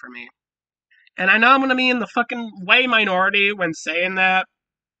okay for me. And I know I'm going to be in the fucking way minority when saying that.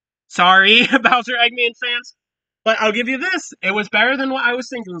 Sorry, Bowser Eggman fans. But I'll give you this. It was better than what I was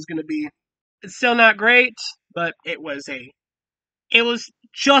thinking it was going to be. It's still not great, but it was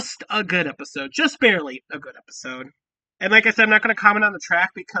just a good episode. Just barely a good episode. And like I said, I'm not going to comment on the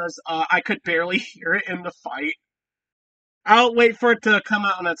track because I could barely hear it in the fight. I'll wait for it to come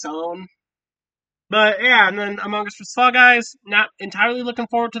out on its own. But yeah, and then Among Us vs. Fall Guys, not entirely looking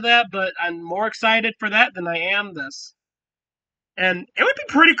forward to that, but I'm more excited for that than I am this. And it would be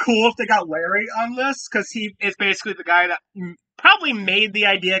pretty cool if they got Larry on this, because he is basically the guy that probably made the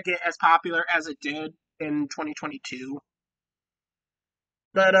idea get as popular as it did in 2022.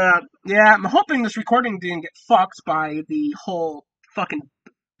 But yeah, I'm hoping this recording didn't get fucked by the whole fucking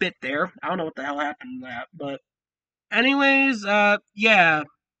bit there. I don't know what the hell happened to that, but anyways, yeah,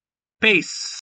 peace.